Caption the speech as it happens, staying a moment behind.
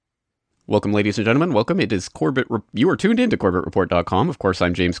Welcome, ladies and gentlemen. Welcome. It is Corbett. You are tuned into CorbettReport.com. Of course,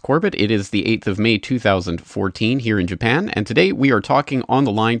 I'm James Corbett. It is the 8th of May, 2014, here in Japan. And today we are talking on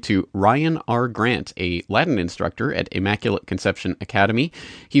the line to Ryan R. Grant, a Latin instructor at Immaculate Conception Academy.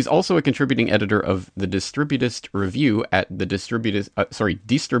 He's also a contributing editor of the Distributist Review at the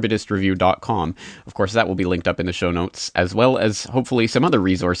Distributisreview.com. Of course, that will be linked up in the show notes, as well as hopefully some other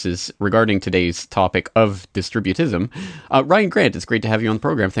resources regarding today's topic of distributism. Ryan Grant, it's great to have you on the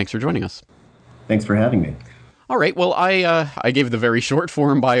program. Thanks for joining us. Thanks for having me. All right. Well, I gave the very short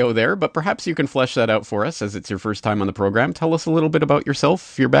form bio there, but perhaps you can flesh that out for us as it's your first time on the program. Tell us a little bit about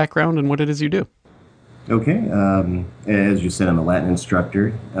yourself, your background, and what it is you do. Okay. As you said, I'm a Latin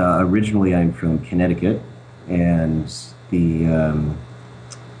instructor. Originally, I'm from Connecticut, and the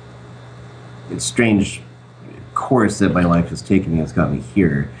strange course that my life has taken me has got me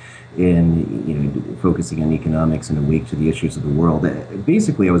here. In focusing on economics and awake to the issues of the world.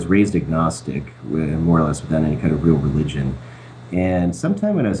 Basically, I was raised agnostic, more or less without any kind of real religion. And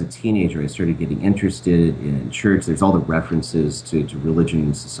sometime when I was a teenager, I started getting interested in church. There's all the references to religion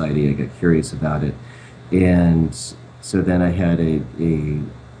and society. I got curious about it. And so then I had a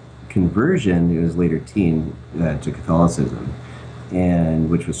conversion, it was later teen, to Catholicism, and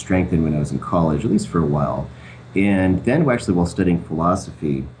which was strengthened when I was in college, at least for a while. And then actually while studying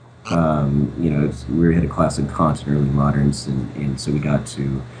philosophy, we had a class in Kant and early moderns, and so we got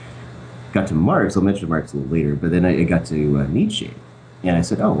to Marx. I'll mention Marx a little later, but then I got to Nietzsche, and I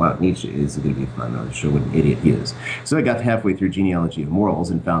said, "Oh wow, Nietzsche is going to be fun. I'll show what an idiot he is." So I got halfway through Genealogy of Morals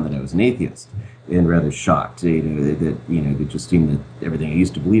and found that I was an atheist, and rather shocked. It just seemed that everything I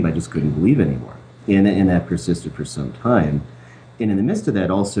used to believe I just couldn't believe anymore, and that persisted for some time. And in the midst of that,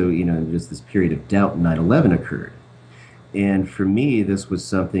 also, just this period of doubt, 9/11 occurred. And for me, this was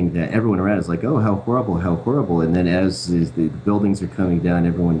something that everyone around is like, oh, how horrible, how horrible. And then as the buildings are coming down,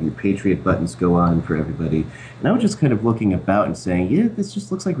 your patriot buttons go on for everybody. And I was just kind of looking about and saying, yeah, this just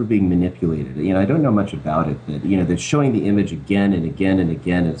looks like we're being manipulated. I don't know much about it, but, they're showing the image again and again and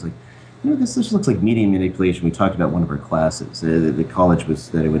again. And it's like, this just looks like media manipulation. We talked about one of our classes. The college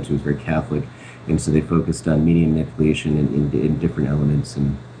that I went to was very Catholic. And so they focused on media manipulation in different elements.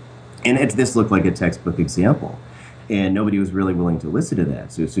 And this looked like a textbook example. And nobody was really willing to listen to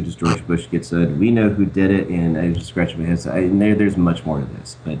that. So as soon as George Bush gets said, we know who did it, and I just scratched my head. So there's much more to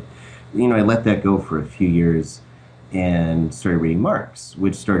this. But, I let that go for a few years and started reading Marx,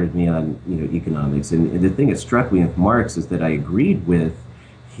 which started me on, economics. And the thing that struck me with Marx is that I agreed with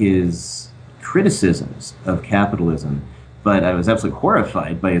his criticisms of capitalism, but I was absolutely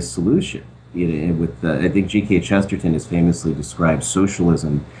horrified by his solution. I think G.K. Chesterton has famously described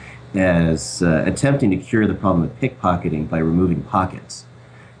socialism as attempting to cure the problem of pickpocketing by removing pockets,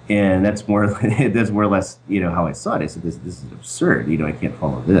 and that's more or less how I saw it. I said this is absurd. I can't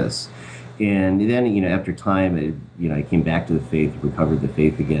follow this. And then after time, I came back to the faith, recovered the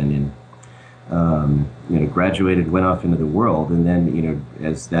faith again, and graduated, went off into the world. And then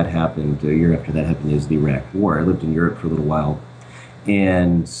as that happened, a year after that happened, is the Iraq War. I lived in Europe for a little while,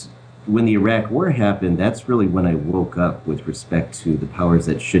 and when the Iraq War happened, that's really when I woke up with respect to the powers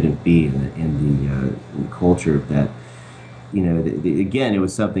that shouldn't be in the culture of that. Again, it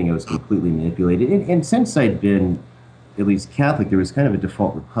was something I was completely manipulated. And since I'd been at least Catholic, there was kind of a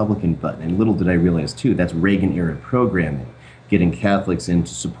default Republican button. And little did I realize, too, that's Reagan-era programming, getting Catholics in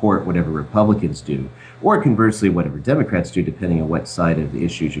to support whatever Republicans do, or conversely, whatever Democrats do, depending on what side of the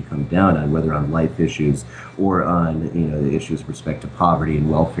issues you come down on, whether on life issues or on the issues with respect to poverty and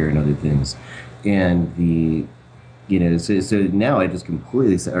welfare and other things. And so now I just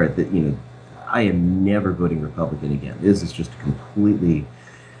completely say, all right, I am never voting Republican again. This is just a completely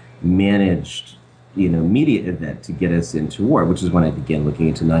managed media event to get us into war, which is when I began looking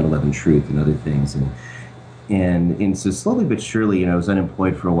into 9/11 truth and other things. And so slowly but surely, I was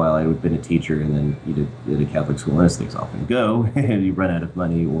unemployed for a while. I had been a teacher, and then at a Catholic school, as things often go, and you run out of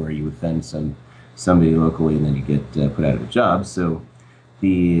money, or you offend somebody locally, and then you get put out of a job. So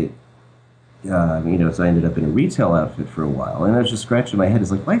so I ended up in a retail outfit for a while, and I was just scratching my head.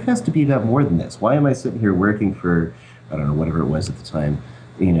 It's like, life has to be about more than this. Why am I sitting here working for, I don't know, whatever it was at the time,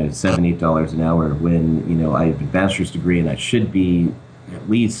 $7, $8 an hour when, I have a bachelor's degree and I should be at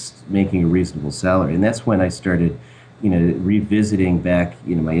least making a reasonable salary. And that's when I started, revisiting back,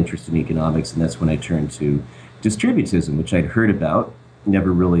 my interest in economics, and that's when I turned to distributism, which I'd heard about,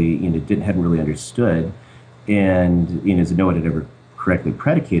 never really, hadn't really understood, and, no one had ever correctly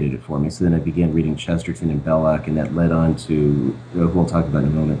predicated it for me. So then I began reading Chesterton and Belloc, and that led on to, who we'll talk about in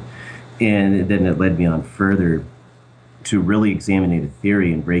a moment, and then it led me on further to really examining the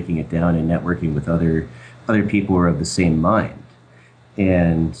theory and breaking it down and networking with other people who are of the same mind.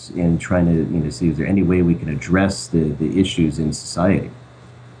 and trying to see is there any way we can address the issues in society.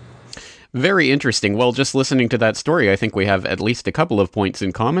 Very interesting. Well, just listening to that story, I think we have at least a couple of points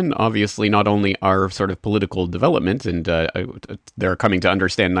in common. Obviously, not only our sort of political development and they're coming to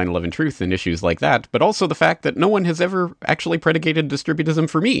understand 9/11 truth and issues like that, but also the fact that no one has ever actually predicated distributism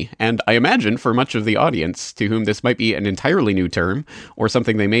for me. And I imagine for much of the audience to whom this might be an entirely new term or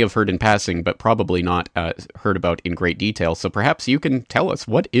something they may have heard in passing, but probably not heard about in great detail. So perhaps you can tell us,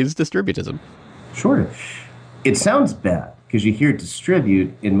 what is distributism? Sure. It sounds bad because you hear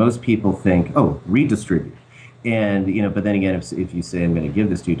distribute and most people think, oh, redistribute. And, but then again, if you say I'm going to give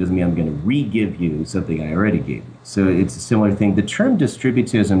this to you, it doesn't mean I'm going to re-give you something I already gave you. So it's a similar thing. The term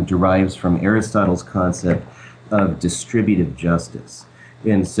distributism derives from Aristotle's concept of distributive justice.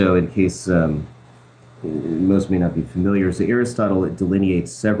 And so in case most may not be familiar, so Aristotle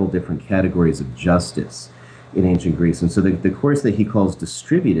delineates several different categories of justice in ancient Greece. And so the course that he calls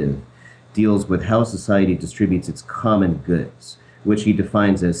distributive deals with how society distributes its common goods, which he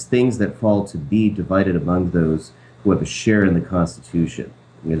defines as things that fall to be divided among those who have a share in the constitution.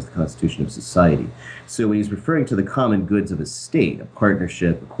 It is the constitution of society. So when he's referring to the common goods of a state, a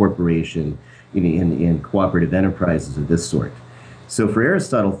partnership, a corporation, in cooperative enterprises of this sort. So for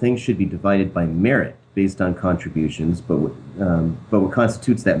Aristotle, things should be divided by merit based on contributions, but what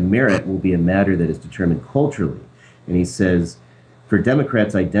constitutes that merit will be a matter that is determined culturally. And he says, for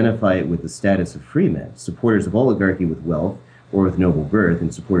Democrats, identify it with the status of free men, supporters of oligarchy with wealth or with noble birth,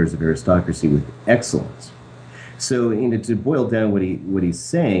 and supporters of aristocracy with excellence. So, to boil down what he's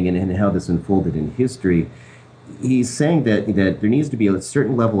saying and how this unfolded in history, he's saying that there needs to be a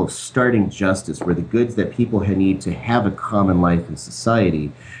certain level of starting justice where the goods that people need to have a common life in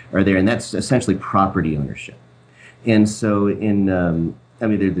society are there, and that's essentially property ownership. And so,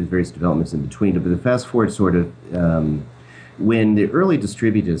 there's various developments in between, but the fast forward sort of. When the early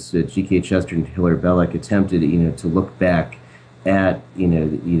distributists, G.K. Chesterton and Hilaire Belloc, attempted, to look back at,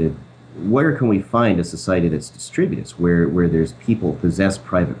 where can we find a society that's distributist, where there's people possess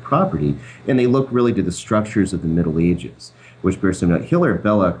private property, and they look really to the structures of the Middle Ages, which bears some note. Hilaire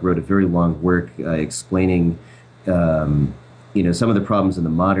Belloc wrote a very long work explaining, some of the problems in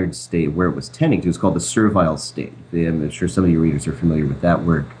the modern state where it was tending to. It's called the servile state. I'm sure some of your readers are familiar with that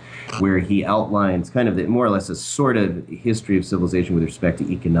work, where he outlines kind of more or less a sort of history of civilization with respect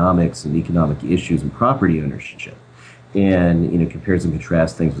to economics and economic issues and property ownership. And, compares and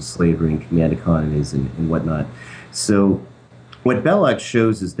contrasts things with slavery and command economies and whatnot. So what Belloc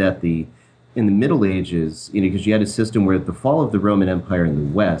shows is that in the Middle Ages, because you had a system where at the fall of the Roman Empire in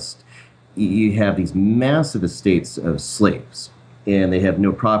the West, you have these massive estates of slaves. And they have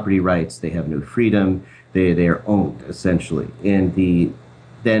no property rights, they have no freedom, they are owned, essentially. And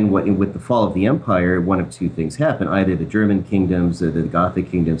then with the fall of the empire, one of two things happen. Either the German kingdoms, the Gothic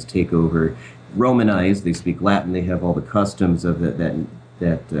kingdoms take over, Romanize, they speak Latin, they have all the customs of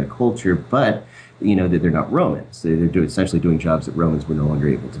that culture, but that they're not Romans. They're essentially doing jobs that Romans were no longer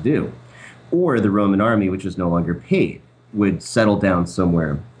able to do. Or the Roman army, which is no longer paid, would settle down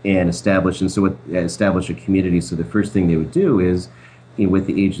somewhere and establish a community. So the first thing they would do is, with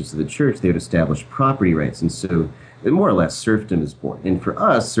the agents of the church, they would establish property rights. And so more or less serfdom is born. And for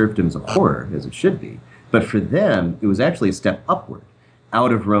us, serfdom is a horror, as it should be. But for them, it was actually a step upward,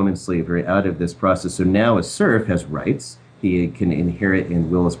 out of Roman slavery, out of this process. So now a serf has rights. He can inherit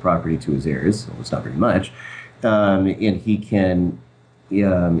and will his property to his heirs. Well, it's not very much. And he can,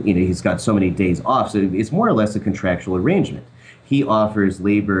 he's got so many days off. So it's more or less a contractual arrangement. He offers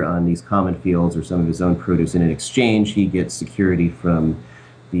labor on these common fields or some of his own produce, and in exchange, he gets security from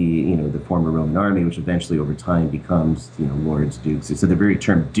the former Roman army, which eventually over time becomes, lords, dukes. So the very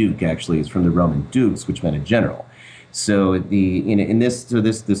term duke actually is from the Roman dukes, which meant a general. So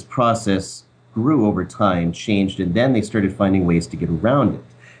this process grew over time, changed, and then they started finding ways to get around it.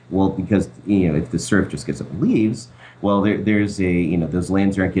 Well, because if the serf just gets up and leaves, well, there's those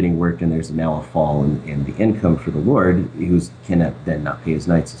lands aren't getting worked, and there's now a fall in the income for the lord, who cannot then not pay his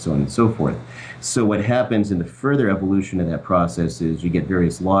knights, and so on and so forth. So what happens in the further evolution of that process is you get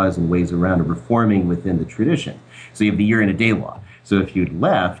various laws and ways around reforming within the tradition. So you have the year and a day law. So if you'd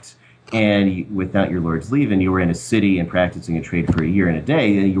left and without your lord's leave, and you were in a city and practicing a trade for a year and a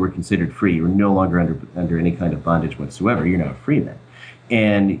day, then you were considered free. You were no longer under any kind of bondage whatsoever. You're now a free man.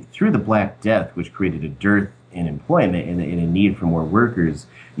 And through the Black Death, which created a dearth in employment and a need for more workers,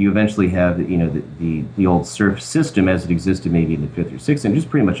 you eventually have the old serf system as it existed maybe in the 5th or 6th, and just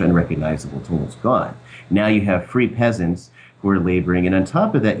pretty much unrecognizable. It's almost gone. Now you have free peasants who are laboring, and on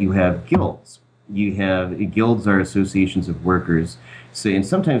top of that you have guilds. Guilds are associations of workers, and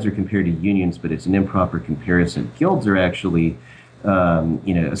sometimes they're compared to unions, but it's an improper comparison. Guilds are actually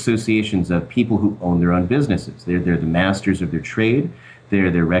associations of people who own their own businesses. They're the masters of their trade.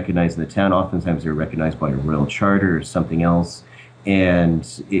 They're recognized in the town. Oftentimes they're recognized by a royal charter or something else. And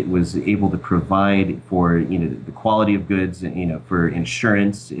it was able to provide for, the quality of goods, for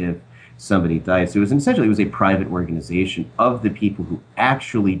insurance if somebody died. So it was a private organization of the people who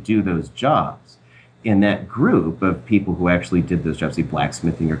actually do those jobs. In that group of people who actually did those jobs, say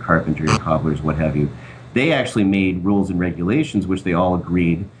blacksmithing or carpentry or cobblers, what have you, they actually made rules and regulations which they all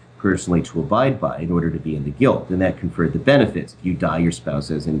agreed personally to abide by in order to be in the guild, and that conferred the benefits. If you die, your spouse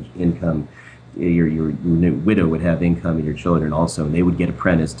has income, your widow would have income, and your children also, and they would get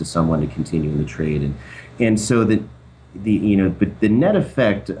apprenticed to someone to continue in the trade, and so that but the net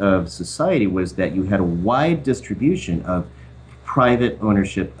effect of society was that you had a wide distribution of private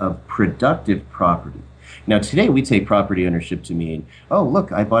ownership of productive property. Now today we take property ownership to mean, oh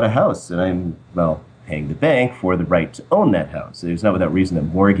look, I bought a house and I'm paying the bank for the right to own that house. It's not without reason that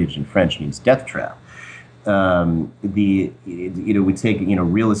mortgage in French means death trap. We take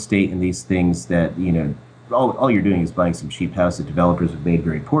real estate and these things that all you're doing is buying some cheap house that developers have made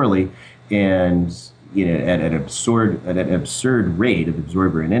very poorly, and at an absurd rate of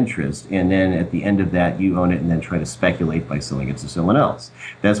absorber and interest, and then at the end of that you own it and then try to speculate by selling it to someone else.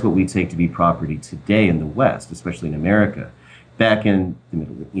 That's what we take to be property today in the West, especially in America. Back in the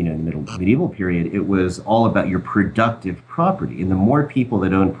medieval period, it was all about your productive property. And the more people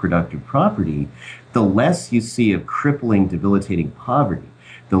that own productive property, the less you see of crippling, debilitating poverty,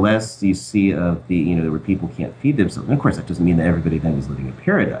 the less you see of where people can't feed themselves. And of course, that doesn't mean that everybody then was living in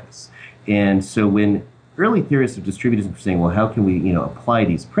paradise. And so when early theorists of distributism were saying, well, how can we, apply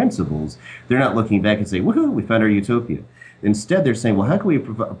these principles? They're not looking back and saying, woohoo, we found our utopia. Instead, they're saying, well, how can we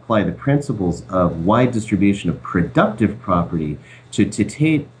apply the principles of wide distribution of productive property to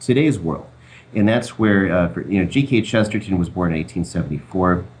today's world? And that's where, G.K. Chesterton was born in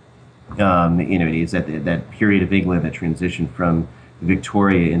 1874. It's at that period of England that transitioned from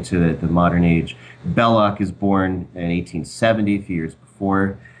Victoria into the modern age. Belloc is born in 1870, a few years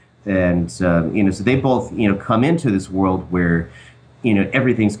before. And, so they both, come into this world where,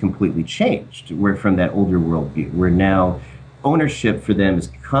 everything's completely changed. We're from that older worldview, where now ownership for them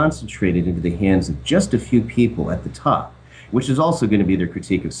is concentrated into the hands of just a few people at the top, which is also going to be their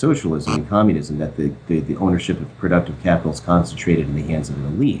critique of socialism and communism, that the ownership of productive capital is concentrated in the hands of an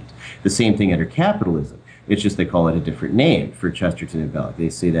elite. The same thing under capitalism. It's just they call it a different name for Chesterton and Belloc. They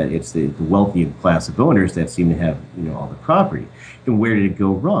say that it's the wealthy class of owners that seem to have all the property. And where did it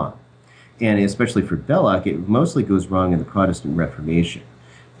go wrong? And especially for Belloc, it mostly goes wrong in the Protestant Reformation.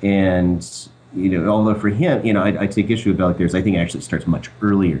 And although for him, I take issue with Belloc there, I think it actually starts much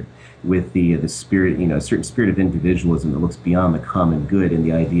earlier with the spirit, a certain spirit of individualism that looks beyond the common good and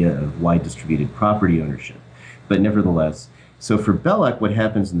the idea of wide distributed property ownership. But nevertheless, so for Belloc, what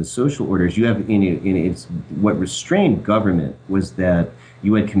happens in the social orders, you have it's what restrained government was that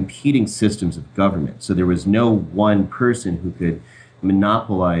you had competing systems of government. So there was no one person who could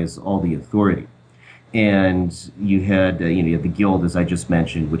monopolize all the authority. And you had, you had the guild, as I just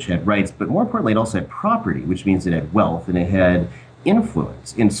mentioned, which had rights, but more importantly, it also had property, which means it had wealth and it had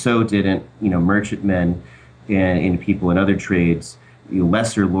influence. And so didn't, merchantmen and people in other trades,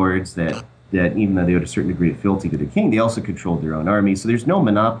 lesser lords that even though they owed a certain degree of fealty to the king, they also controlled their own army. So there's no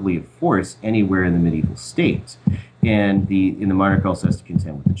monopoly of force anywhere in the medieval state. And the monarch also has to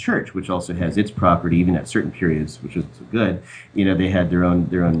contend with the church, which also has its property, even at certain periods, which isn't so good. They had their own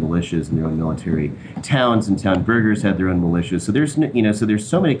militias and their own military. Towns and town burghers had their own militias. So there's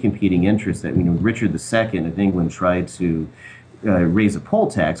so many competing interests that Richard II of England tried to raise a poll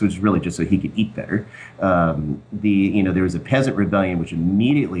tax, which is really just so he could eat better. There was a peasant rebellion which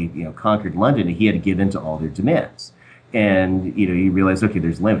immediately conquered London, and he had to give in to all their demands. And you realize, okay,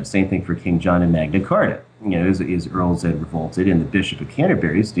 there's limits. Same thing for King John and Magna Carta. His earls had revolted, and the Bishop of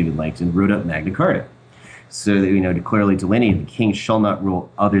Canterbury, Stephen Langton, wrote up Magna Carta. So that, to clearly delineate, the king shall not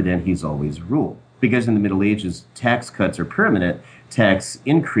rule other than he's always ruled. Because in the Middle Ages, tax cuts are permanent, tax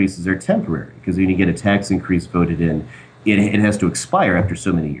increases are temporary. Because when you get a tax increase voted in, it has to expire after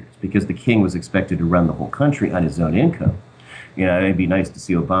so many years, because the king was expected to run the whole country on his own income. It'd be nice to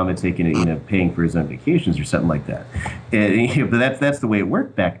see Obama taking paying for his own vacations or something like that. But that's the way it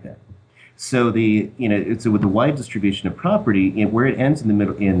worked back then. So with the wide distribution of property, where it ends in the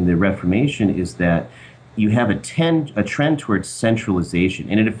middle in the Reformation is that you have a trend towards centralization,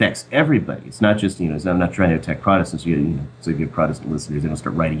 and it affects everybody. It's not just I'm not trying to attack Protestants. So if you have Protestant listeners, they don't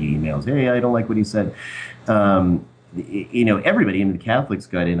start writing you emails. Hey, I don't like what he said. Everybody, even the Catholics,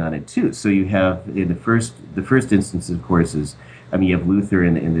 got in on it too. So you have in the first instance, of course, is I mean, you have Luther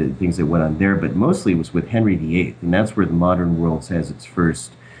and the things that went on there, but mostly it was with Henry VIII, and that's where the modern world has its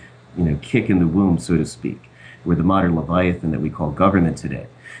first, kick in the womb, so to speak, where the modern Leviathan that we call government today.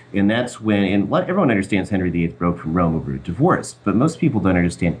 And that's when, everyone understands Henry VIII broke from Rome over a divorce, but most people don't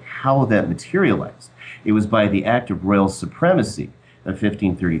understand how that materialized. It was by the Act of Royal Supremacy of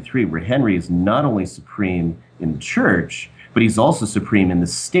 1533, where Henry is not only supreme in the church, but he's also supreme in the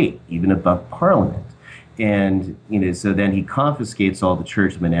state, even above Parliament. And, so then he confiscates all the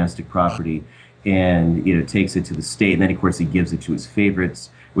church monastic property and, takes it to the state. And then, of course, he gives it to his favorites,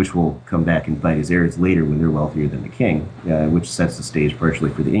 which will come back and bite his heirs later when they're wealthier than the king, which sets the stage partially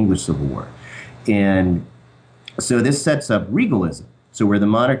for the English Civil War. And so this sets up regalism. So where the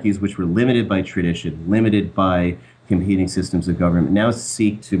monarchies, which were limited by tradition, limited by competing systems of government, now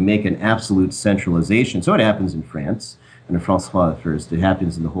seek to make an absolute centralization. So it happens in France under Francois I. It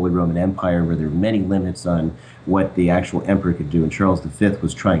happens in the Holy Roman Empire, where there are many limits on what the actual emperor could do. And Charles V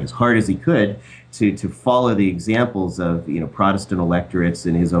was trying as hard as he could to follow the examples of Protestant electorates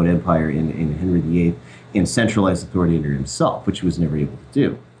in his own empire in Henry VIII and centralize authority under himself, which he was never able to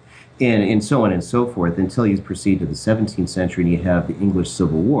do. And so on and so forth, until you proceed to the 17th century and you have the English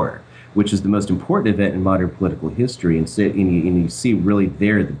Civil War, which is the most important event in modern political history. And you see really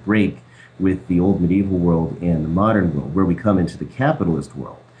there the break with the old medieval world and the modern world, where we come into the capitalist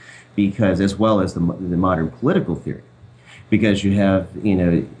world, because as well as the modern political theory, because you have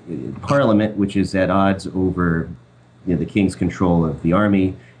Parliament, which is at odds over the king's control of the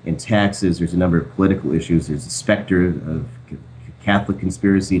army and taxes. There's a number of political issues. There's the specter of Catholic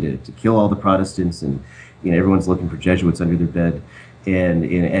conspiracy to kill all the Protestants, and everyone's looking for Jesuits under their bed. And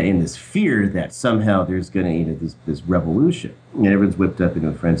in this fear that somehow there's going to this revolution, and everyone's whipped up into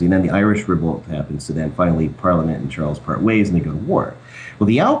a frenzy. And then the Irish Revolt happens. So then finally Parliament and Charles part ways, and they go to war. Well,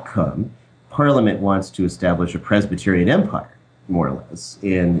 the outcome, Parliament wants to establish a Presbyterian empire, more or less,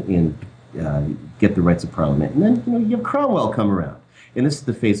 and get the rights of Parliament. And then you have Cromwell come around, and this is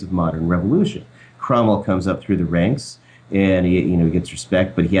the face of modern revolution. Cromwell comes up through the ranks, and he gets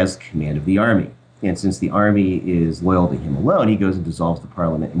respect, but he has command of the army. And since the army is loyal to him alone, he goes and dissolves the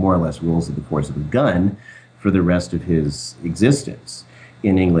Parliament and more or less rules at the force of a gun for the rest of his existence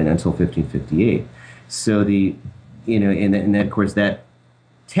in England until 1558. So and then of course that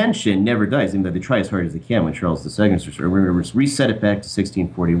tension never dies, even though they try as hard as they can when Charles II reset it back to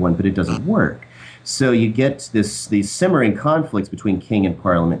 1641, but it doesn't work. So you get these simmering conflicts between king and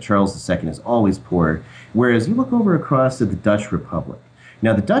Parliament. Charles II is always poor, whereas you look over across at the Dutch Republic.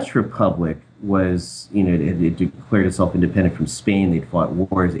 Now, the Dutch Republic was, it declared itself independent from Spain. They'd fought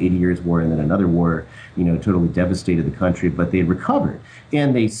wars, 80 Years' War, and then another war, totally devastated the country, but they recovered.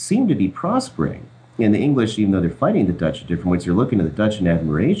 And they seem to be prospering. And the English, even though they're fighting the Dutch in different ways, you're looking at the Dutch in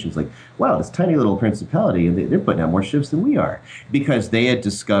admiration. It's like, wow, this tiny little principality, and they're putting out more ships than we are. Because they had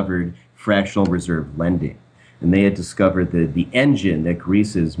discovered fractional reserve lending. And they had discovered the engine that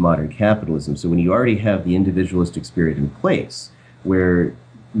greases modern capitalism. So when you already have the individualistic spirit in place, where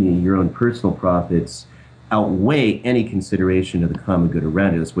your own personal profits outweigh any consideration of the common good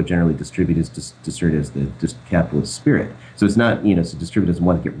around it. That's what generally distributists discern as the capitalist spirit. So it's not, so distributists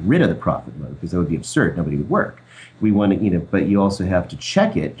want to get rid of the profit mode, because that would be absurd. Nobody would work. We want to, but you also have to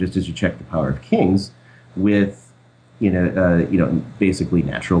check it, just as you check the power of kings, with, basically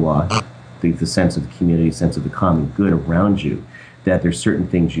natural law, the sense of the community, sense of the common good around you, that there's certain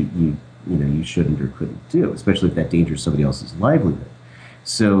things you shouldn't or couldn't do, especially if that endangers somebody else's livelihood.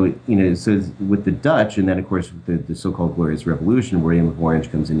 So, so with the Dutch, and then, of course, with the so-called Glorious Revolution, William of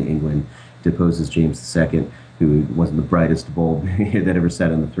Orange comes into England, deposes James II, who wasn't the brightest bulb that ever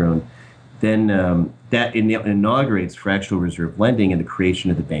sat on the throne. Then that inaugurates fractional reserve lending and the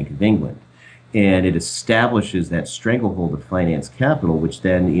creation of the Bank of England. And it establishes that stranglehold of finance capital, which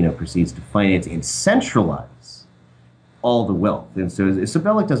then, proceeds to finance and centralize all the wealth. And so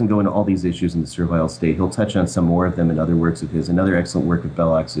Belloc doesn't go into all these issues in the Servile State. He'll touch on some more of them in other works of his. Another excellent work of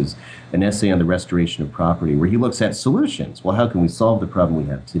Belloc's is an essay on the restoration of property, where he looks at solutions. Well, how can we solve the problem we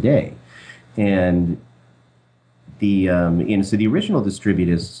have today? And so the original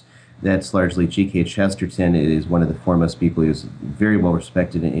Distributists, that's largely G.K. Chesterton, is one of the foremost people. He was very well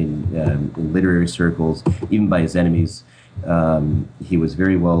respected in literary circles, even by his enemies. He was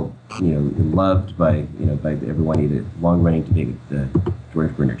very well, loved by everyone. He had a long-running debate with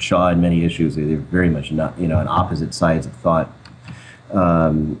George Bernard Shaw on many issues. They're very much not, on opposite sides of thought.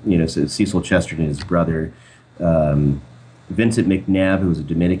 So Cecil Chesterton, his brother, Vincent McNabb, who was a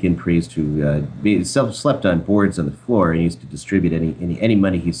Dominican priest who slept on boards on the floor and used to distribute any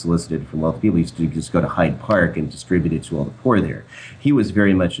money he solicited from wealthy people. He used to just go to Hyde Park and distribute it to all the poor there. He was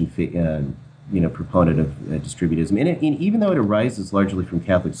very much proponent of distributism, and even though it arises largely from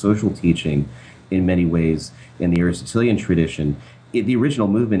Catholic social teaching, in many ways, in the Aristotelian tradition, the original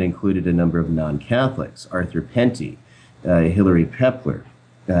movement included a number of non-Catholics: Arthur Penty, Hilary Pepler,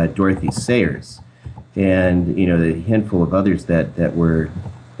 Dorothy Sayers, and a handful of others that were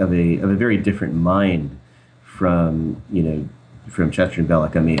of a very different mind from Chester and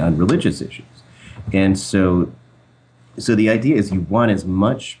Belloc on religious issues. And so the idea is you want as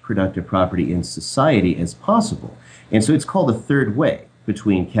much productive property in society as possible. And so it's called a third way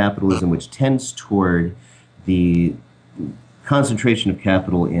between capitalism, which tends toward the concentration of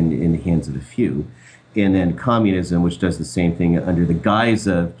capital in the hands of a few, and then communism, which does the same thing under the guise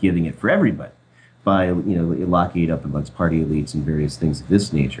of giving it for everybody by locking it up amongst party elites and various things of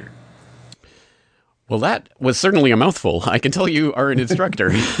this nature. Well, that was certainly a mouthful. I can tell you are an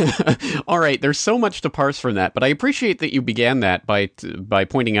instructor. All right, there's so much to parse from that, but I appreciate that you began that by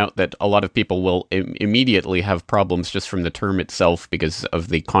pointing out that a lot of people will immediately have problems just from the term itself because of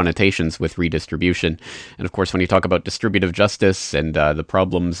the connotations with redistribution. And of course, when you talk about distributive justice and the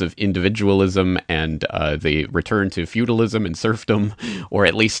problems of individualism and the return to feudalism and serfdom, or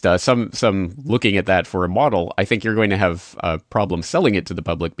at least some looking at that for a model, I think you're going to have problems selling it to the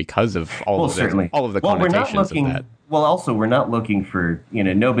public because of all of the connotations of that. Well, also, we're not looking for,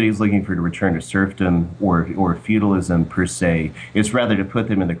 nobody's looking for to return to serfdom or feudalism per se. It's rather to put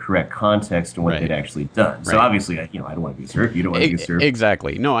them in the correct context and what they'd actually done. Right. So obviously, I don't want to be a serf. You don't want to be a serf.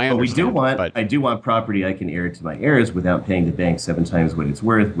 Exactly. No, I understand. But I do want property I can heir to my heirs without paying the bank 7 times what it's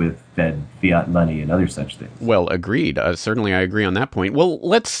worth with Fed fiat money and other such things. Well, agreed. Certainly, I agree on that point. Well,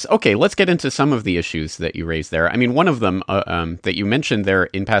 let's get into some of the issues that you raised there. I mean, one of them that you mentioned there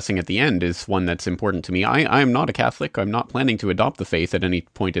in passing at the end is one that's important to me. I am not a Catholic. I'm not planning to adopt the faith at any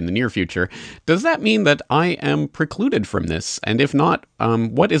point in the near future. Does that mean that I am precluded from this? And if not,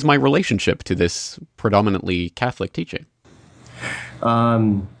 what is my relationship to this predominantly Catholic teaching?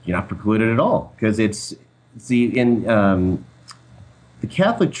 You're not precluded at all, because the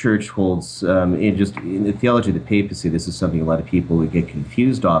Catholic Church holds, in the theology of the papacy, this is something a lot of people would get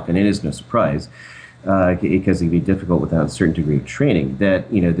confused off, and it is no surprise, because it can be difficult without a certain degree of training,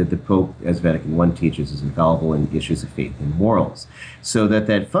 that the Pope, as Vatican I teaches, is infallible in issues of faith and morals. So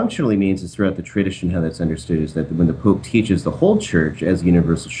that functionally means is throughout the tradition how that's understood is that when the Pope teaches the whole Church as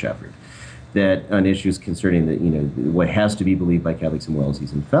universal shepherd, that on issues concerning what has to be believed by Catholics and morals,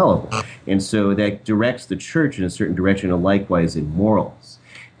 he's infallible. And so that directs the Church in a certain direction, and likewise in morals.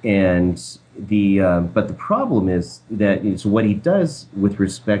 And but the problem is that so what he does with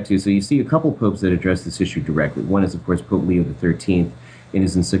respect to, so you see a couple popes that address this issue directly. One is, of course, Pope Leo XIII in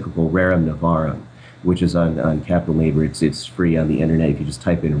his encyclical Rerum Novarum, which is on capital labor. It's free on the internet. If you just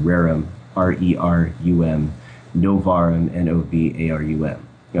type in Rerum, R-E-R-U-M, Novarum, N-O-V-A-R-U-M,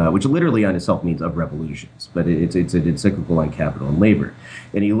 which literally on itself means of revolutions, but it's an encyclical on capital and labor.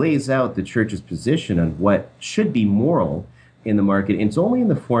 And he lays out the Church's position on what should be moral in the market. It's only in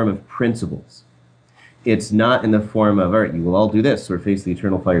the form of principles. It's not in the form of, all right, you will all do this or face the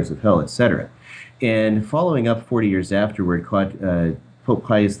eternal fires of hell, etc. And following up 40 years afterward, Pope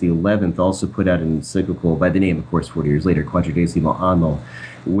Pius XI also put out an encyclical by the name, of course, 40 years later, Quadragesimo Anno,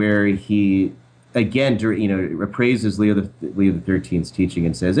 where he again, appraises Leo XIII's teaching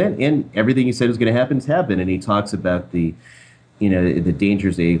and says, and everything he said was going to happen has happened. And he talks about the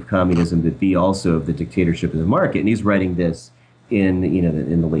dangers of communism, that be also of the dictatorship of the market. And he's writing this in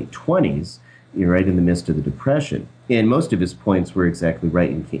the late 20s, right in the midst of the Depression. And most of his points were exactly right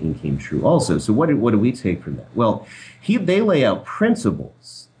and came true also. So what do we take from that? Well, they lay out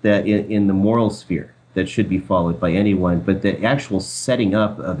principles that in the moral sphere that should be followed by anyone, but the actual setting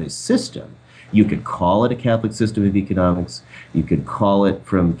up of a system, you could call it a Catholic system of economics, you could call it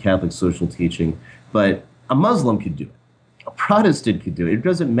from Catholic social teaching, but a Muslim could do it. A Protestant could do it. It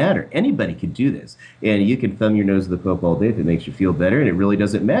doesn't matter. Anybody could do this. And you can thumb your nose at the Pope all day if it makes you feel better, and it really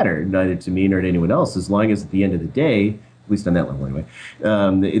doesn't matter, neither to me nor to anyone else, as long as at the end of the day, at least on that level anyway,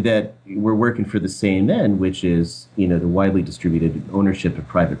 that we're working for the same end, which is, the widely distributed ownership of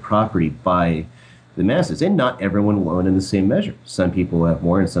private property by the masses. And not everyone will own in the same measure. Some people have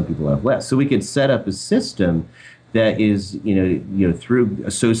more and some people have less. So we could set up a system that is, through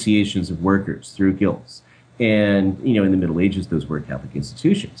associations of workers, through guilds. And, in the Middle Ages, those were Catholic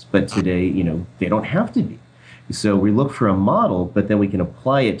institutions. But today, they don't have to be. So we look for a model, but then we can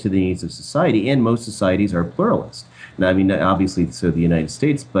apply it to the needs of society. And most societies are pluralist. Now, I mean, obviously, so the United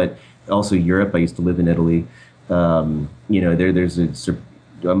States, but also Europe. I used to live in Italy. There's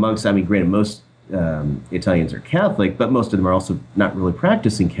amongst, granted, most Italians are Catholic, but most of them are also not really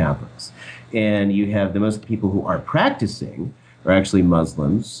practicing Catholics. And you have the most people who are practicing are actually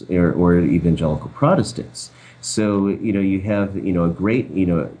Muslims or evangelical Protestants. So, you have, a great,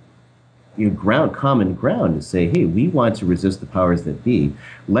 common ground to say, hey, we want to resist the powers that be.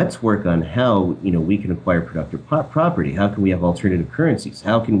 Let's work on how, we can acquire productive property. How can we have alternative currencies?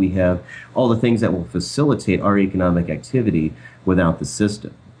 How can we have all the things that will facilitate our economic activity without the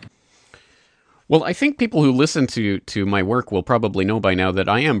system? Well, I think people who listen to my work will probably know by now that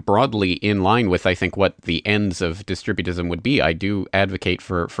I am broadly in line with, I think, what the ends of distributism would be. I do advocate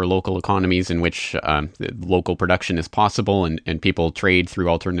for local economies in which local production is possible and people trade through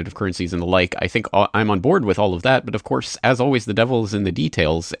alternative currencies and the like. I think I'm on board with all of that. But of course, as always, the devil is in the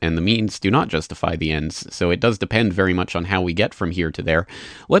details and the means do not justify the ends. So it does depend very much on how we get from here to there.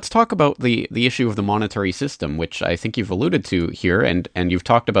 Let's talk about the issue of the monetary system, which I think you've alluded to here. And you've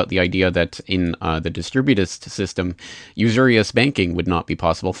talked about the idea that in the distributist system, usurious banking would not be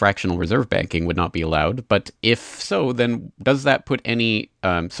possible. Fractional reserve banking would not be allowed. But if so, then does that put any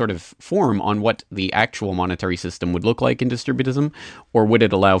sort of form on what the actual monetary system would look like in distributism? Or would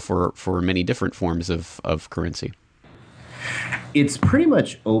it allow for many different forms of currency? It's pretty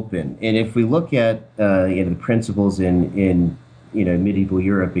much open. And if we look at the principles in medieval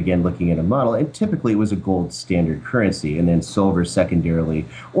Europe, again, looking at a model, and typically it was a gold standard currency, and then silver secondarily,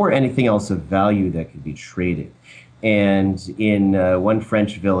 or anything else of value that could be traded. And in one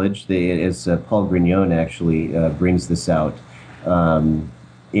French village, as Paul Grignon actually brings this out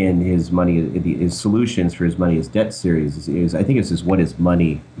in his solutions for his Money is Debt series, I think it's his What is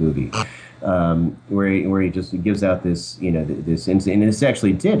Money movie. Where he just gives out this, and this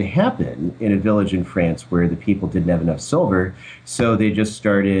actually did happen in a village in France where the people didn't have enough silver, so they just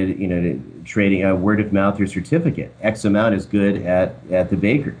started, trading a word of mouth or certificate. X amount is good at the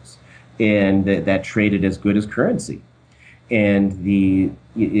bakers, and that traded as good as currency. And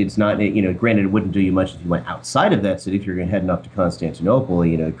it's not, granted, it wouldn't do you much if you went outside of that city. If you're heading up to Constantinople,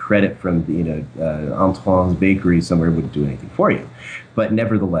 credit from, Antoine's bakery somewhere wouldn't do anything for you. But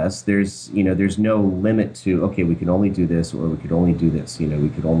nevertheless, there's no limit to, okay, we can only do this, or we could only do this. We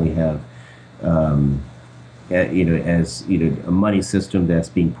could only have, a money system that's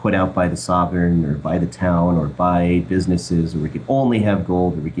being put out by the sovereign or by the town or by businesses, or we could only have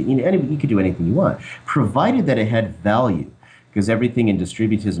gold, or we could, you could do anything you want, provided that it had value. Because everything in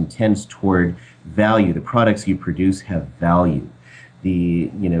distributism tends toward value. The products you produce have value.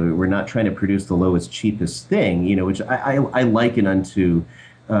 We're not trying to produce the lowest, cheapest thing, which I liken unto,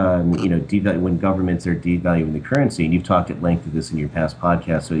 when governments are devaluing the currency. And you've talked at length of this in your past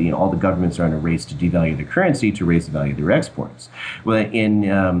podcasts. So, all the governments are on a race to devalue the currency to raise the value of their exports. Well, in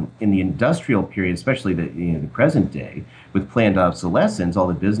the industrial period, especially the present day, with planned obsolescence, all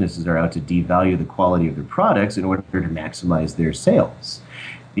the businesses are out to devalue the quality of their products in order to maximize their sales.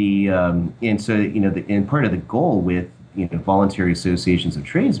 And part of the goal with voluntary associations of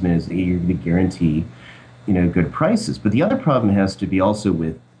tradesmen is that you're going to guarantee good prices. But the other problem has to be also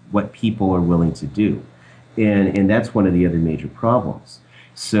with what people are willing to do, and that's one of the other major problems.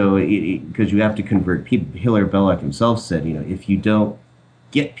 So because you have to convert people. Hilaire Belloc himself said, if you don't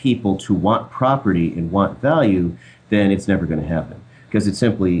get people to want property and want value, then it's never going to happen. Because it's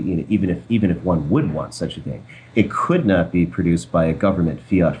simply, even if one would want such a thing, it could not be produced by a government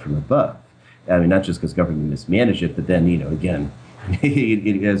fiat from above. I mean, not just because government mismanaged it, but then, again,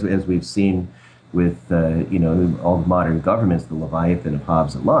 as we've seen with, all the modern governments, the Leviathan of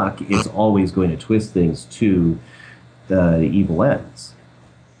Hobbes and Locke, it's always going to twist things to the evil ends.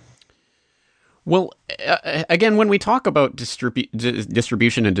 Well, again, when we talk about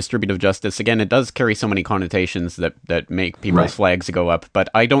distribution and distributive justice, again, it does carry so many connotations that make people's flags go up. But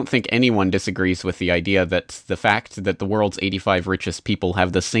I don't think anyone disagrees with the idea that the fact that the world's 85 richest people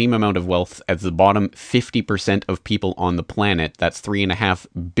have the same amount of wealth as the bottom 50% of people on the planet, that's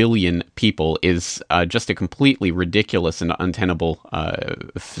 3.5 billion people, is just a completely ridiculous and untenable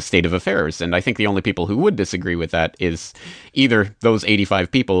state of affairs. And I think the only people who would disagree with that is either those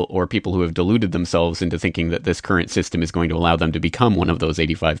 85 people or people who have deluded themselves into thinking that this current system is going to allow them to become one of those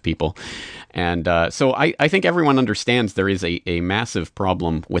 85 people. And so I think everyone understands there is a massive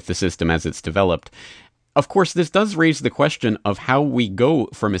problem with the system as it's developed. Of course, this does raise the question of how we go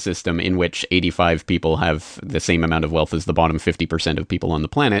from a system in which 85 people have the same amount of wealth as the bottom 50% of people on the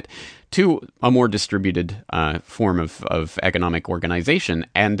planet to a more distributed form of economic organization.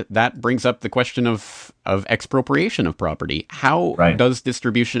 And that brings up the question of expropriation of property. How does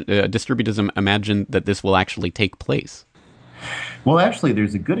distributism imagine that this will actually take place? Well, actually,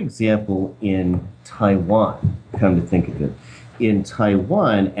 there's a good example in Taiwan, come to think of it. In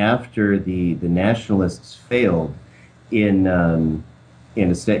Taiwan, after the nationalists failed in And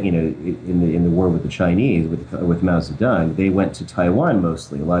instead, in the war with the Chinese, with Mao Zedong, they went to Taiwan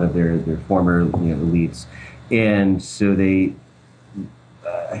mostly. A lot of their former elites, and so they.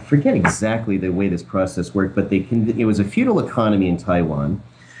 I forget exactly the way this process worked, but it was a feudal economy in Taiwan,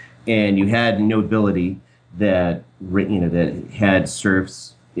 and you had nobility that had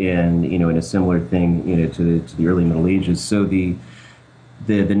serfs, and in a similar thing to the early Middle Ages. So the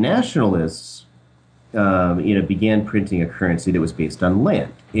nationalists began printing a currency that was based on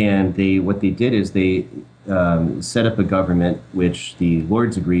land. And what they did is they set up a government which the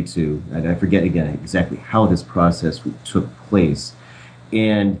lords agreed to. And I forget again exactly how this process took place.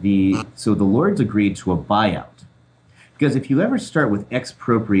 And so the lords agreed to a buyout. Because if you ever start with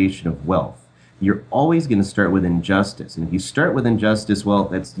expropriation of wealth, you're always going to start with injustice. And if you start with injustice, well,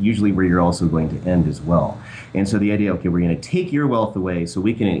 that's usually where you're also going to end as well. And so the idea, okay, we're going to take your wealth away so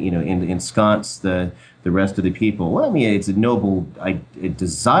we can, ensconce the rest of the people. Well, I mean, it's a noble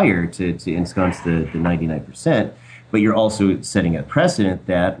desire to ensconce the 99%, but you're also setting a precedent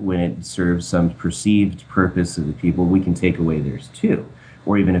that when it serves some perceived purpose of the people, we can take away theirs too.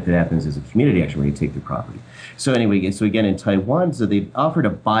 Or even if it happens as a community action, we're going to take their property. So anyway, so again, in Taiwan, so they've offered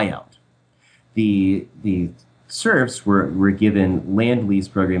a buyout. The serfs were given land lease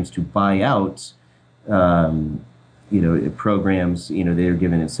programs to buy out, programs. They were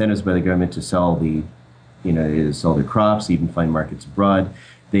given incentives by the government to sell sell their crops, even find markets abroad.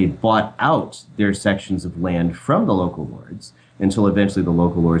 They bought out their sections of land from the local lords until eventually the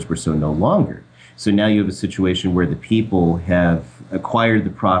local lords were so no longer. So now you have a situation where the people have acquired the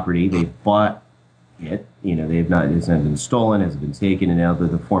property, they've bought it, it's not been stolen, hasn't been taken, and now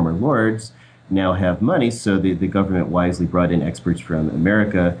the former lords now have money. So the government wisely brought in experts from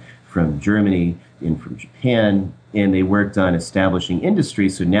America, from Germany, and from Japan, and they worked on establishing industry.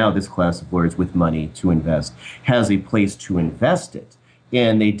 So now this class of lords with money to invest has a place to invest it.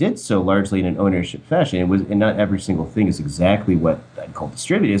 And they did so largely in an ownership fashion. And not every single thing is exactly what I'd call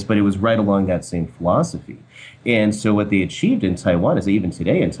distributist, but it was right along that same philosophy. And so what they achieved in Taiwan is that even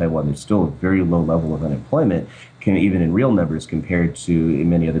today in Taiwan, there's still a very low level of unemployment, even in real numbers compared to in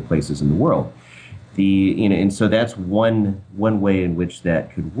many other places in the world. And so that's one way in which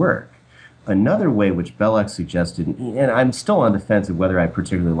that could work. Another way, which Belloc suggested, and I'm still on the fence of whether I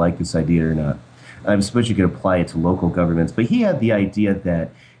particularly like this idea or not. I suppose you could apply it to local governments, but he had the idea that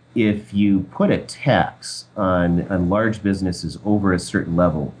if you put a tax on large businesses over a certain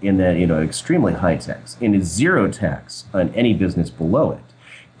level, in that extremely high tax, and a zero tax on any business below it,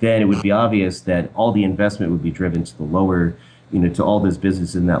 then it would be obvious that all the investment would be driven to the lower, to all those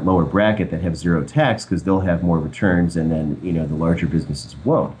businesses in that lower bracket that have zero tax, because they'll have more returns, and then the larger businesses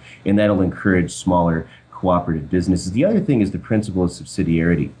won't, and that'll encourage smaller cooperative businesses. The other thing is the principle of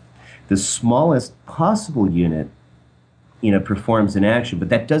subsidiarity. The smallest possible unit, performs an action, but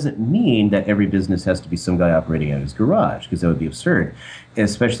that doesn't mean that every business has to be some guy operating out of his garage, because that would be absurd,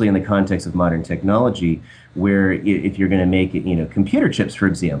 especially in the context of modern technology, where if you're going to make computer chips, for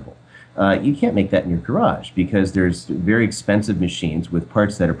example, you can't make that in your garage, because there's very expensive machines with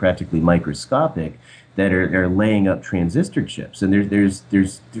parts that are practically microscopic that are laying up transistor chips, and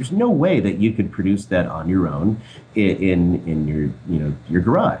there's no way that you could produce that on your own in your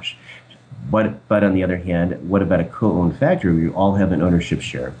garage. But on the other hand, what about a co-owned factory where you all have an ownership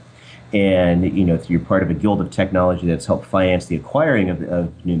share? And you're part of a guild of technology that's helped finance the acquiring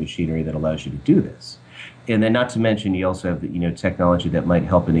of new machinery that allows you to do this. And then not to mention, you also have technology that might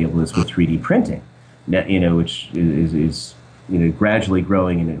help enable this with 3D printing, which is gradually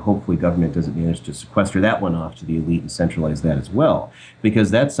growing, and hopefully government doesn't manage to sequester that one off to the elite and centralize that as well,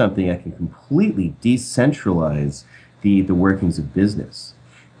 because that's something that can completely decentralize the workings of business.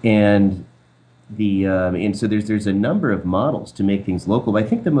 And so there's a number of models to make things local. But I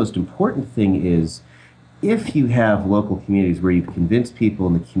think the most important thing is, if you have local communities where you've convinced people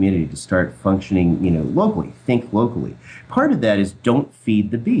in the community to start functioning, locally, think locally. Part of that is don't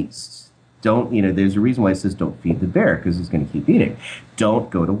feed the beasts. There's a reason why it says don't feed the bear, because it's going to keep eating. Don't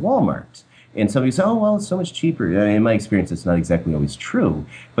go to Walmart. And somebody says, oh, well, it's so much cheaper. In my experience, it's not exactly always true.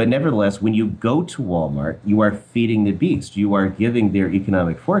 But nevertheless, when you go to Walmart, you are feeding the beast. You are giving their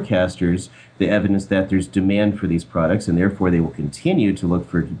economic forecasters the evidence that there's demand for these products, and therefore they will continue to look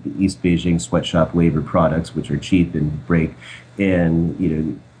for East Beijing sweatshop labor products, which are cheap and break, and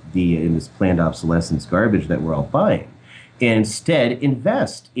in this planned obsolescence garbage that we're all buying. And instead,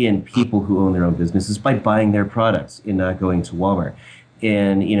 invest in people who own their own businesses by buying their products and not going to Walmart.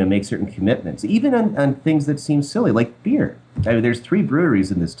 And make certain commitments, even on things that seem silly, like beer. I mean, there's 3 breweries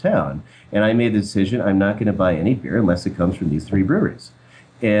in this town, and I made the decision I'm not going to buy any beer unless it comes from these 3 breweries.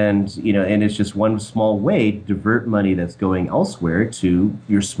 And, and it's just one small way to divert money that's going elsewhere to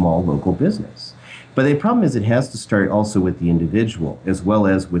your small local business. But the problem is it has to start also with the individual, as well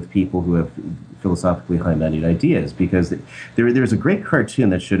as with people who have philosophically high-minded ideas, because there's a great cartoon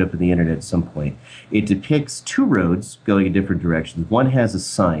that showed up on the internet at some point. It depicts two roads going in different directions. One has a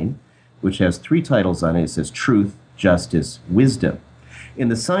sign, which has three titles on it. It says truth, justice, wisdom. And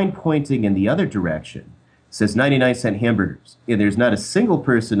the sign pointing in the other direction says 99-cent hamburgers. And there's not a single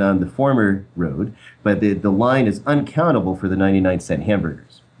person on the former road, but the line is uncountable for the 99-cent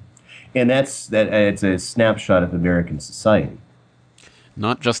hamburgers. And it's a snapshot of American society.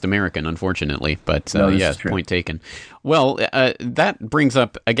 Not just American, unfortunately, but No, this yeah, is true. point taken. Well, that brings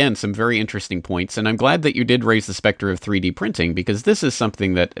up, again, some very interesting points, and I'm glad that you did raise the specter of 3D printing, because this is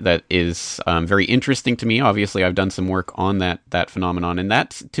something that is very interesting to me. Obviously, I've done some work on that phenomenon, and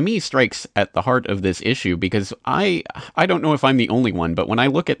that, to me, strikes at the heart of this issue, because I don't know if I'm the only one, but when I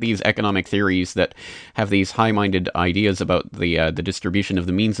look at these economic theories that have these high-minded ideas about the distribution of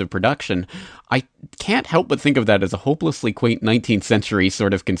the means of production, I can't help but think of that as a hopelessly quaint 19th century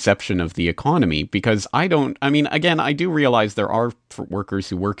sort of conception of the economy, because I mean, again, I do realize there are workers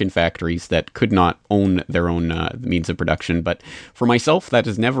who work in factories that could not own their own means of production, but for myself, that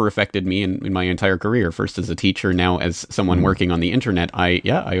has never affected me in my entire career, first as a teacher, now as someone working on the internet. I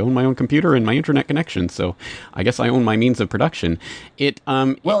own my own computer and my internet connection, so I guess I own my means of production.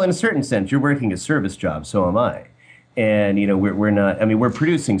 Well, in a certain sense, you're working a service job, so am I. And, we're not, I mean, we're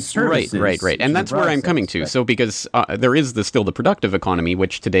producing services. Right. And that's where I'm coming to. So because there is still the productive economy,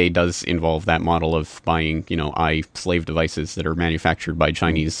 which today does involve that model of buying, slave devices that are manufactured by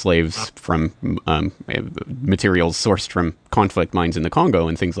Chinese slaves from materials sourced from conflict mines in the Congo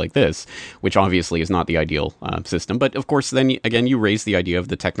and things like this, which obviously is not the ideal system. But of course, then again, you raise the idea of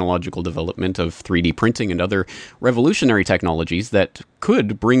the technological development of 3D printing and other revolutionary technologies that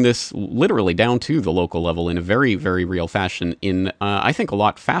could bring this literally down to the local level in a very, very real fashion in, I think, a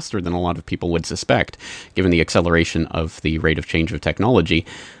lot faster than a lot of people would suspect, given the acceleration of the rate of change of technology.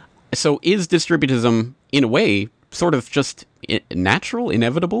 So is distributism, in a way, sort of just natural,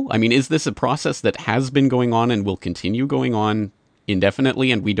 inevitable? I mean, is this a process that has been going on and will continue going on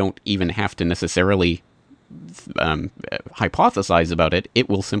indefinitely, and we don't even have to necessarily hypothesize about it? It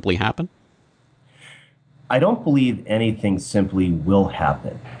will simply happen? I don't believe anything simply will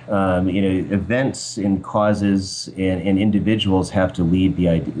happen. Events and causes and individuals have to lead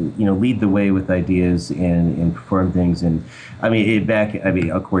lead the way with ideas and perform things. And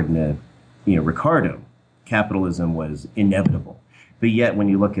according to Ricardo, capitalism was inevitable. But yet, when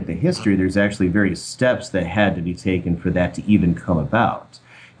you look at the history, there's actually various steps that had to be taken for that to even come about.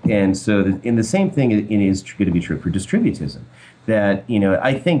 And so, the same thing is going to be true for distributism. That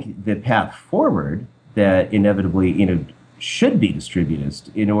I think the path forward that inevitably should be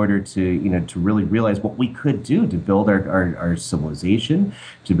distributist in order to really realize what we could do to build our civilization,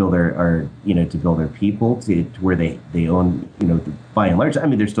 to build our people to where they own, by and large. I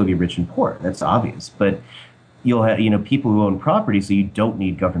mean, there's still be rich and poor, that's obvious, but you'll have people who own property, so you don't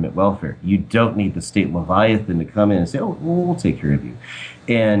need government welfare, you don't need the state leviathan to come in and say, oh, well, we'll take care of you.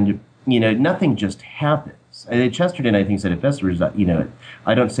 And nothing just happens. Chesterton, I think, said it best,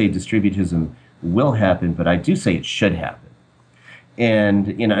 I don't say distributism will happen, but I do say it should happen.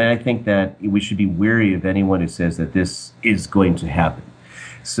 And I think that we should be wary of anyone who says that this is going to happen.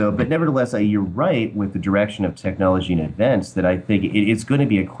 So, but nevertheless, you're right with the direction of technology and events, that I think it's going to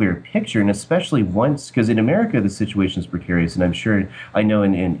be a clear picture, and especially once, because in America the situation is precarious, and I know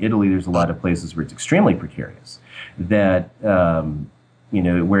in Italy there's a lot of places where it's extremely precarious. That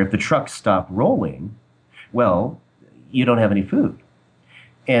where if the trucks stop rolling, well, you don't have any food.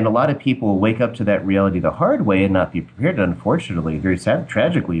 And a lot of people will wake up to that reality the hard way and not be prepared. Unfortunately, very sad,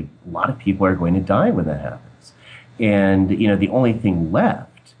 tragically, a lot of people are going to die when that happens. And, the only thing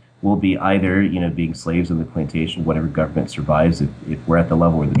left will be either, being slaves on the plantation, whatever government survives, if we're at the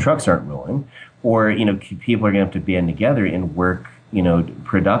level where the trucks aren't rolling, or, people are going to have to band together and work,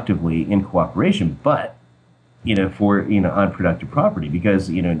 productively in cooperation, but, for, unproductive property, because,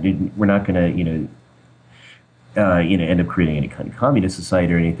 we're not going to, end up creating any kind of communist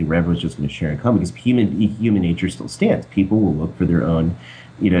society or anything where everyone's just going to share in common, because human nature still stands. People will look for their own,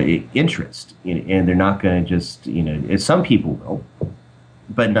 interest, and they're not going to just, some people will,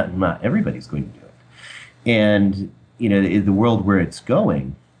 but not everybody's going to do it. And, in the world where it's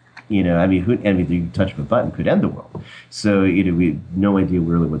going, the touch of a button could end the world. So, we have no idea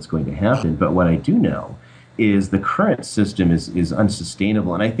really what's going to happen. But what I do know is the current system is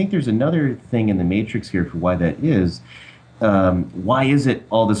unsustainable. And I think there's another thing in the matrix here for why that is. Why is it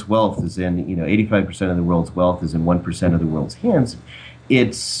all this wealth is in, 85% of the world's wealth is in 1% of the world's hands?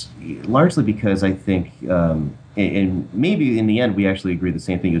 It's largely because I think, and maybe in the end we actually agree the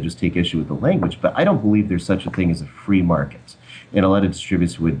same thing. You'll just take issue with the language, but I don't believe there's such a thing as a free market. And a lot of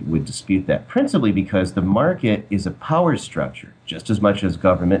distributors would dispute that, principally because the market is a power structure, just as much as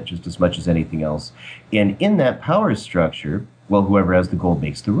government, just as much as anything else. And in that power structure, well, whoever has the gold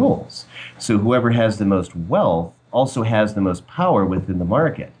makes the rules. So whoever has the most wealth also has the most power within the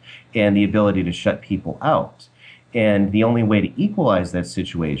market and the ability to shut people out. And the only way to equalize that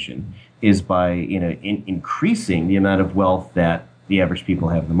situation is by, increasing the amount of wealth that the average people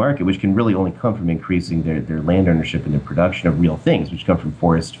have in the market, which can really only come from increasing their land ownership and their production of real things, which come from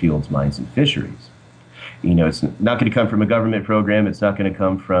forests, fields, mines, and fisheries. It's not going to come from a government program. It's not going to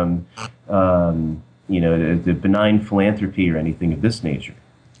come from, the benign philanthropy or anything of this nature.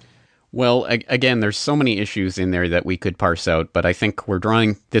 Well, again, there's so many issues in there that we could parse out, but I think we're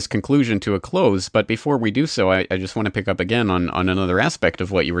drawing this conclusion to a close. But before we do so, I just want to pick up again on another aspect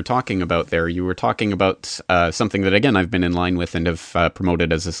of what you were talking about there. You were talking about something that, again, I've been in line with and have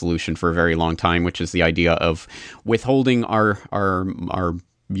promoted as a solution for a very long time, which is the idea of withholding our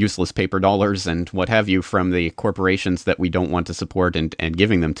useless paper dollars and what have you from the corporations that we don't want to support and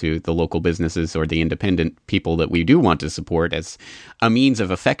giving them to the local businesses or the independent people that we do want to support as a means of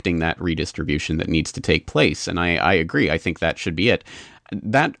affecting that redistribution that needs to take place. And I agree. I think that should be it.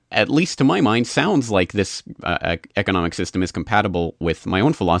 That, at least to my mind, sounds like this economic system is compatible with my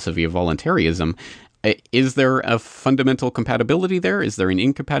own philosophy of voluntarism. Is there a fundamental compatibility there? Is there an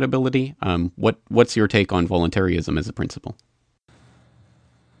incompatibility? What's your take on voluntarism as a principle?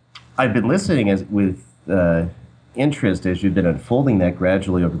 I've been listening with interest as you've been unfolding that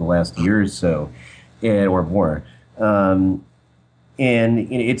gradually over the last year or so, or more. And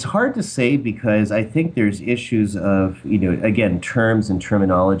it's hard to say because I think there's issues of, again, terms and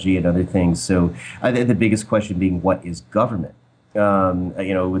terminology and other things. So I think the biggest question being, what is government?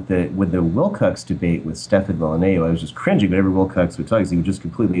 With the Wilcox debate with Stefan Milaneo, I was just cringing whenever Wilcox would talk because he would just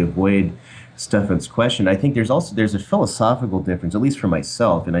completely avoid Stefan's question. I think there's a philosophical difference, at least for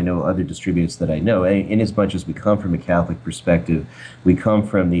myself, and I know other distributors that I know, in as much as we come from a Catholic perspective, we come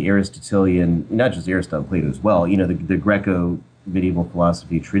from the Aristotelian, not just Aristotle, Plato as well, the Greco-medieval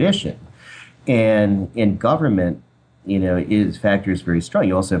philosophy tradition. And in government, factors very strong.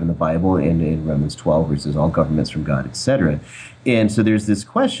 You also have in the Bible and in Romans 12, where it says all governments from God, etc. And so there's this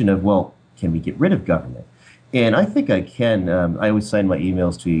question of, well, can we get rid of government? And I think I can. I always sign my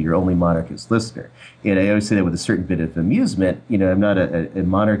emails to your only monarchist listener. And I always say that with a certain bit of amusement. I'm not a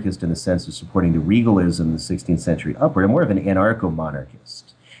monarchist in the sense of supporting the regalism of the 16th century upward. I'm more of an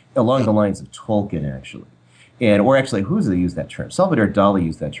anarcho-monarchist, along the lines of Tolkien, actually. Or actually, who's they use that term? Salvador Dali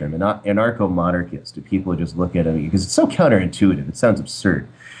used that term, anarcho-monarchist. People just look at him because it's so counterintuitive. It sounds absurd.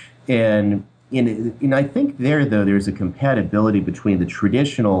 And I think there's a compatibility between the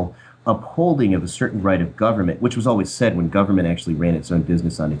traditional upholding of a certain right of government, which was always said when government actually ran its own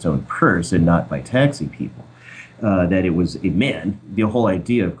business on its own purse and not by taxing people. That it was the whole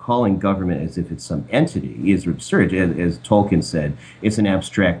idea of calling government as if it's some entity is absurd. As Tolkien said, it's an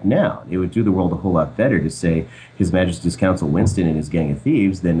abstract noun. It would do the world a whole lot better to say His Majesty's Counsel Winston and his gang of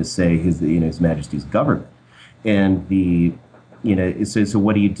thieves than to say His Majesty's government. And so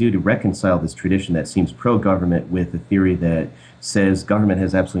what do you do to reconcile this tradition that seems pro-government with a theory that says government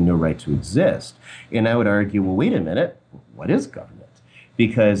has absolutely no right to exist? And I would argue, well, wait a minute, what is government?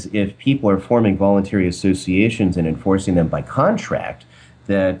 Because if people are forming voluntary associations and enforcing them by contract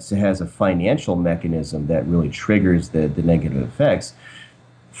that has a financial mechanism that really triggers the negative effects,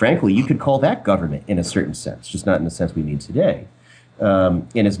 frankly, you could call that government in a certain sense, just not in the sense we need today.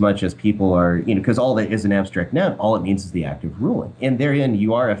 In as much as people are, because all that is an abstract noun, all it means is the act of ruling. And therein,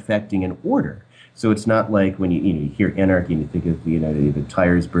 you are affecting an order. So it's not like when you hear anarchy and you think of the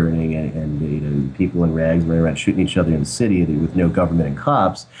tires burning and people in rags running around shooting each other in the city with no government and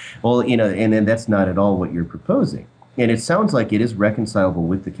cops. Well, and then that's not at all what you're proposing. And it sounds like it is reconcilable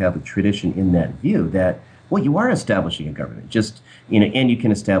with the Catholic tradition in that view that, well, you are establishing a government, just and you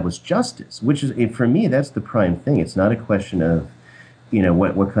can establish justice, which is, for me, that's the prime thing. It's not a question of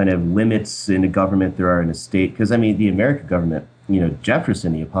what kind of limits in a government there are in a state, because the American government.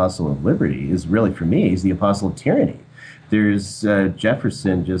 Jefferson, the apostle of liberty, is really, for me, he's the apostle of tyranny. There's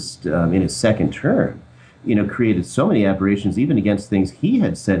Jefferson just in his second term, created so many aberrations, even against things he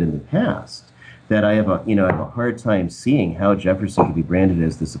had said in the past, that I have a hard time seeing how Jefferson could be branded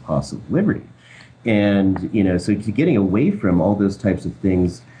as this apostle of liberty. And, so getting away from all those types of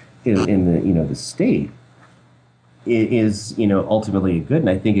things in the state is ultimately good, and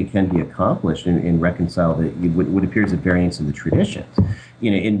I think it can be accomplished and reconciled what appears at variance in the traditions.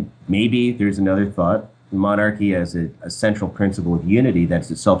 And maybe there's another thought monarchy as a central principle of unity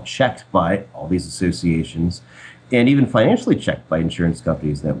that's itself checked by all these associations and even financially checked by insurance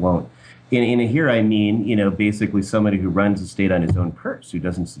companies that won't. And here I mean, basically somebody who runs the state on his own purse, who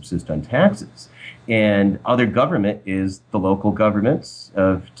doesn't subsist on taxes. And other government is the local governments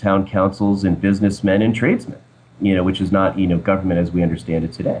of town councils and businessmen and tradesmen, which is not, government as we understand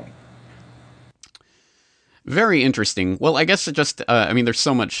it today. Very interesting. Well, I guess it just, there's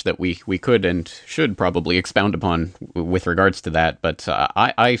so much that we could and should probably expound upon with regards to that, but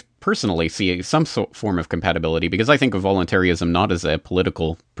I personally see some form of compatibility because I think of voluntarism not as a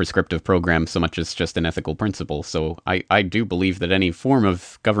political prescriptive program so much as just an ethical principle. So I do believe that any form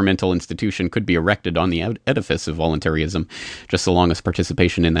of governmental institution could be erected on the edifice of voluntarism, just so long as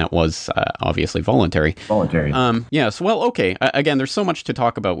participation in that was obviously voluntary. Voluntary. Yes. Well, okay. Again, there's so much to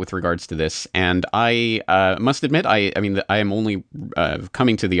talk about with regards to this, and I must admit, I am only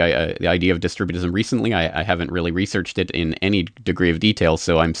coming to the idea of distributism recently. I haven't really researched it in any degree of detail,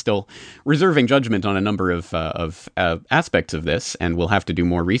 so I'm still reserving judgment on a number of aspects of this, and we'll have to do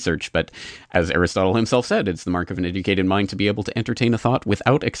more research. But as Aristotle himself said, it's the mark of an educated mind to be able to entertain a thought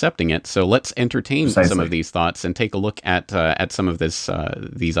without accepting it. So let's entertain some of these thoughts and take a look at some of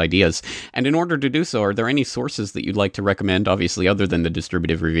these ideas. And in order to do so, are there any sources that you'd like to recommend? Obviously, other than the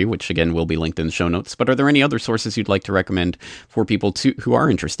Distributive Review, which again will be linked in the show notes. But are there any other sources you'd like to recommend for people who are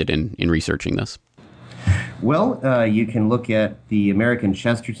interested in researching this? Well, you can look at the American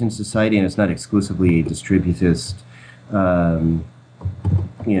Chesterton Society, and it's not exclusively a distributist,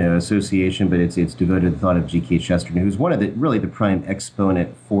 association, but it's devoted to the thought of G.K. Chesterton, who's one of the prime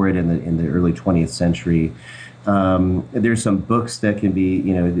exponent for it in the early 20th century. There's some books that can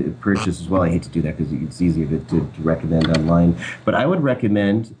be purchased as well. I hate to do that because it's easier to recommend online, but I would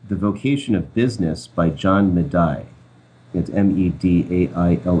recommend The Vocation of Business by John Medaille. It's Medaille,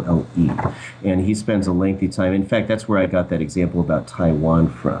 and he spends a lengthy time. In fact, that's where I got that example about Taiwan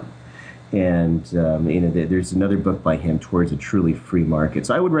from. And there's another book by him, Towards a Truly Free Market.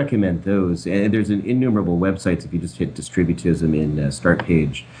 So I would recommend those. And there's innumerable websites. If you just hit Distributism in Start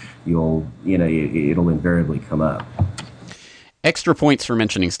Page, it'll invariably come up. Extra points for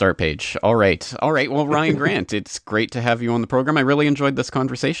mentioning Start Page. All right. Well, Ryan Grant, it's great to have you on the program. I really enjoyed this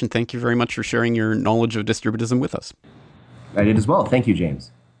conversation. Thank you very much for sharing your knowledge of distributism with us. I did as well. Thank you,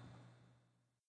 James.